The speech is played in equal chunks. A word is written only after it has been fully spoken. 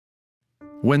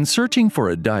When searching for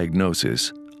a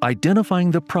diagnosis, identifying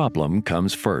the problem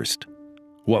comes first.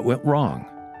 What went wrong?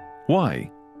 Why?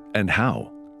 And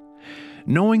how?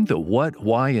 Knowing the what,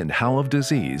 why, and how of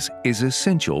disease is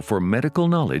essential for medical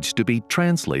knowledge to be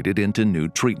translated into new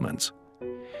treatments.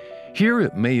 Here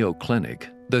at Mayo Clinic,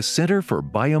 the Center for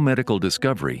Biomedical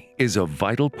Discovery is a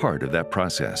vital part of that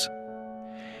process.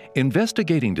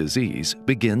 Investigating disease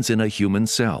begins in a human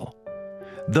cell.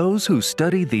 Those who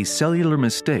study these cellular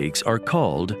mistakes are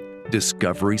called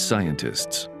discovery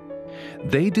scientists.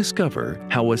 They discover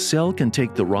how a cell can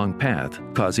take the wrong path,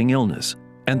 causing illness,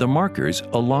 and the markers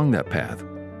along that path.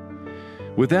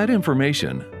 With that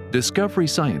information, discovery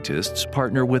scientists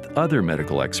partner with other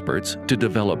medical experts to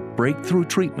develop breakthrough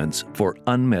treatments for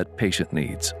unmet patient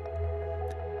needs.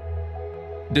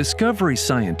 Discovery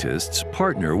scientists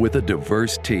partner with a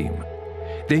diverse team.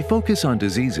 They focus on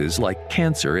diseases like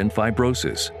cancer and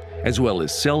fibrosis, as well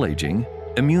as cell aging,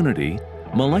 immunity,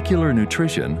 molecular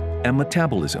nutrition, and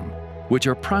metabolism, which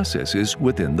are processes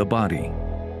within the body.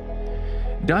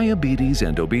 Diabetes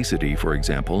and obesity, for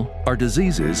example, are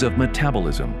diseases of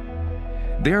metabolism.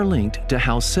 They're linked to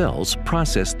how cells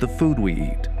process the food we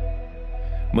eat.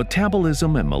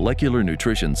 Metabolism and molecular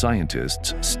nutrition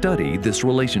scientists study this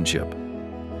relationship.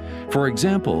 For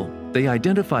example, they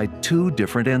identified two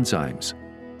different enzymes.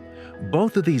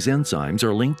 Both of these enzymes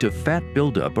are linked to fat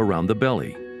buildup around the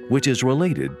belly, which is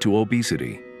related to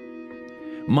obesity.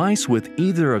 Mice with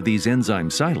either of these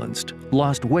enzymes silenced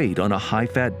lost weight on a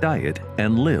high-fat diet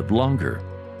and lived longer.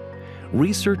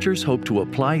 Researchers hope to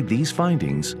apply these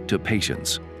findings to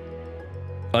patients.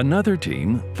 Another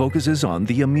team focuses on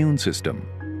the immune system.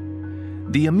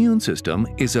 The immune system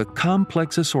is a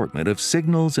complex assortment of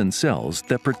signals and cells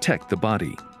that protect the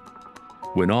body.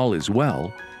 When all is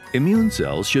well, immune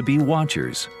cells should be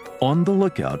watchers, on the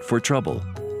lookout for trouble.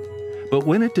 But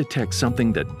when it detects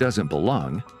something that doesn't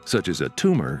belong, such as a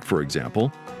tumor, for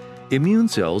example, immune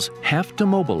cells have to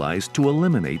mobilize to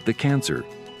eliminate the cancer.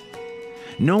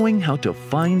 Knowing how to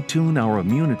fine-tune our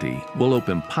immunity will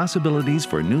open possibilities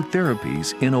for new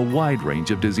therapies in a wide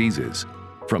range of diseases,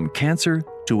 from cancer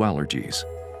to allergies.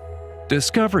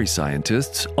 Discovery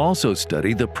scientists also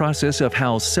study the process of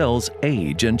how cells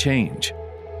age and change.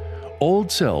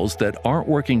 Old cells that aren't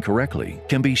working correctly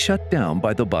can be shut down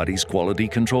by the body's quality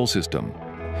control system.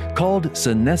 Called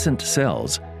senescent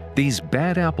cells, these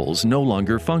bad apples no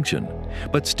longer function,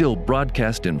 but still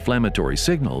broadcast inflammatory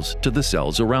signals to the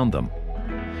cells around them.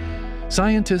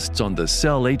 Scientists on the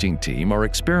cell aging team are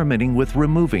experimenting with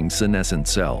removing senescent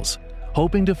cells,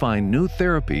 hoping to find new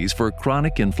therapies for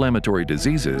chronic inflammatory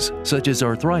diseases such as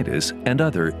arthritis and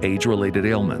other age-related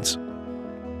ailments.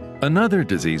 Another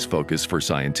disease focus for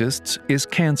scientists is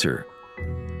cancer.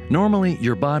 Normally,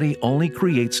 your body only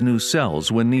creates new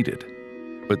cells when needed.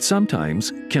 But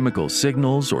sometimes, chemical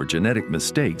signals or genetic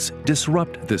mistakes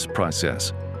disrupt this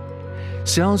process.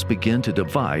 Cells begin to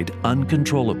divide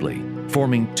uncontrollably,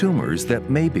 forming tumors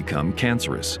that may become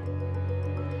cancerous.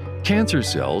 Cancer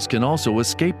cells can also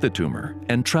escape the tumor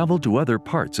and travel to other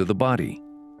parts of the body.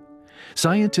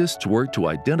 Scientists work to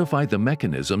identify the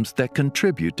mechanisms that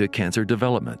contribute to cancer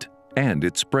development and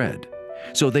its spread,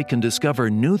 so they can discover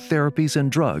new therapies and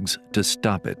drugs to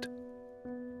stop it.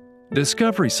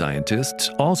 Discovery scientists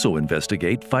also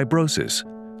investigate fibrosis,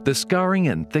 the scarring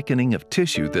and thickening of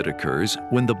tissue that occurs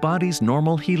when the body's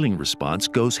normal healing response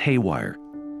goes haywire.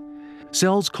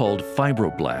 Cells called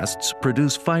fibroblasts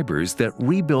produce fibers that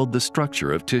rebuild the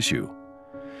structure of tissue.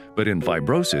 But in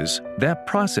fibrosis, that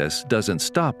process doesn't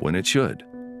stop when it should.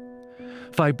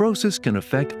 Fibrosis can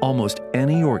affect almost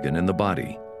any organ in the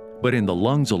body, but in the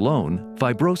lungs alone,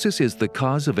 fibrosis is the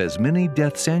cause of as many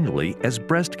deaths annually as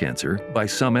breast cancer by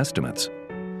some estimates.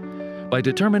 By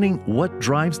determining what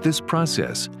drives this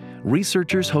process,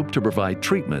 researchers hope to provide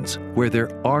treatments where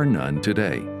there are none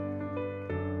today.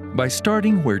 By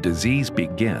starting where disease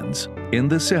begins, in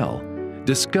the cell,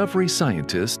 discovery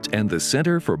scientists and the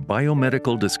Center for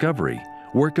Biomedical Discovery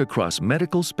work across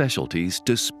medical specialties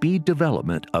to speed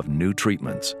development of new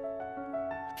treatments.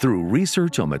 Through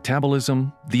research on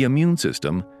metabolism, the immune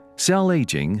system, cell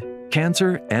aging,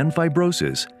 cancer, and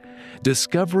fibrosis,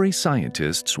 discovery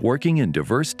scientists working in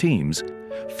diverse teams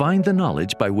find the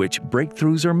knowledge by which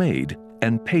breakthroughs are made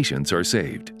and patients are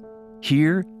saved.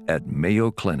 Here at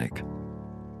Mayo Clinic.